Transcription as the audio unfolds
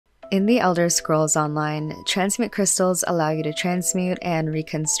In the Elder Scrolls Online, transmute crystals allow you to transmute and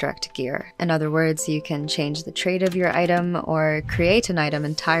reconstruct gear. In other words, you can change the trait of your item or create an item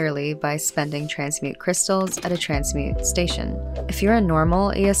entirely by spending transmute crystals at a transmute station. If you're a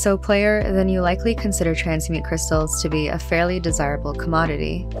normal ESO player, then you likely consider transmute crystals to be a fairly desirable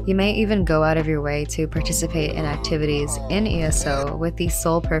commodity. You may even go out of your way to participate in activities in ESO with the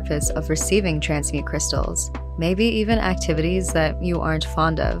sole purpose of receiving transmute crystals. Maybe even activities that you aren't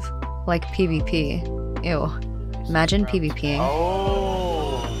fond of, like PvP. Ew. Imagine PvPing.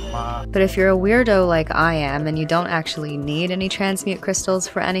 But if you're a weirdo like I am and you don't actually need any transmute crystals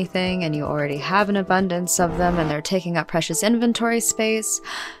for anything and you already have an abundance of them and they're taking up precious inventory space,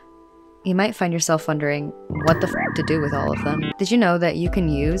 you might find yourself wondering what the f to do with all of them. Did you know that you can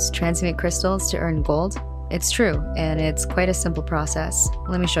use transmute crystals to earn gold? It's true, and it's quite a simple process.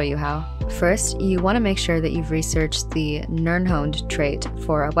 Let me show you how. First, you want to make sure that you've researched the Nirnhoned trait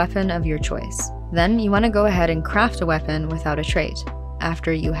for a weapon of your choice. Then you want to go ahead and craft a weapon without a trait.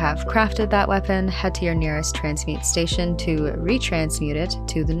 After you have crafted that weapon, head to your nearest transmute station to retransmute it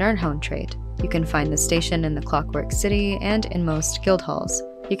to the Nirnhoned trait. You can find the station in the Clockwork City and in most guild halls.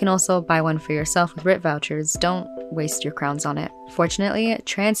 You can also buy one for yourself with RIT vouchers. Don't waste your crowns on it. Fortunately,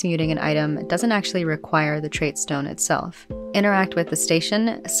 transmuting an item doesn't actually require the trait stone itself. Interact with the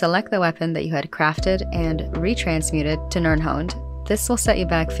station, select the weapon that you had crafted, and retransmute it to Nirnhoned. This will set you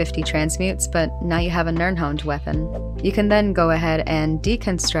back 50 transmutes, but now you have a Nirnhoned weapon. You can then go ahead and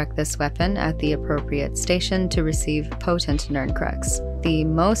deconstruct this weapon at the appropriate station to receive potent Nirncrux, the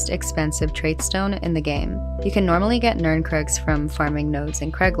most expensive trait stone in the game. You can normally get Nirncrux from farming nodes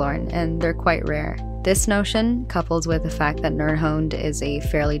in Craiglorn, and they're quite rare. This notion, coupled with the fact that Nirnhoned is a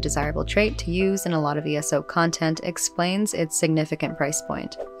fairly desirable trait to use in a lot of ESO content, explains its significant price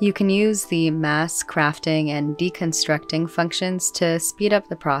point. You can use the mass crafting and deconstructing functions to speed up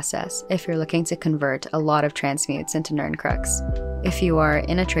the process if you're looking to convert a lot of transmutes into Nirncrux. If you are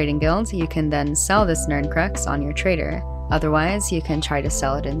in a trading guild, you can then sell this Nirncrux on your trader. Otherwise, you can try to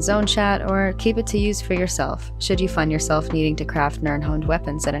sell it in zone chat or keep it to use for yourself, should you find yourself needing to craft Nirnhoned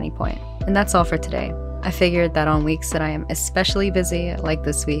weapons at any point. And that's all for today. I figured that on weeks that I am especially busy, like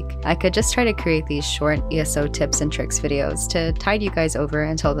this week, I could just try to create these short ESO tips and tricks videos to tide you guys over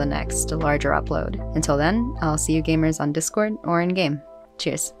until the next larger upload. Until then, I'll see you gamers on Discord or in-game.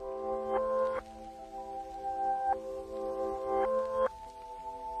 Cheers.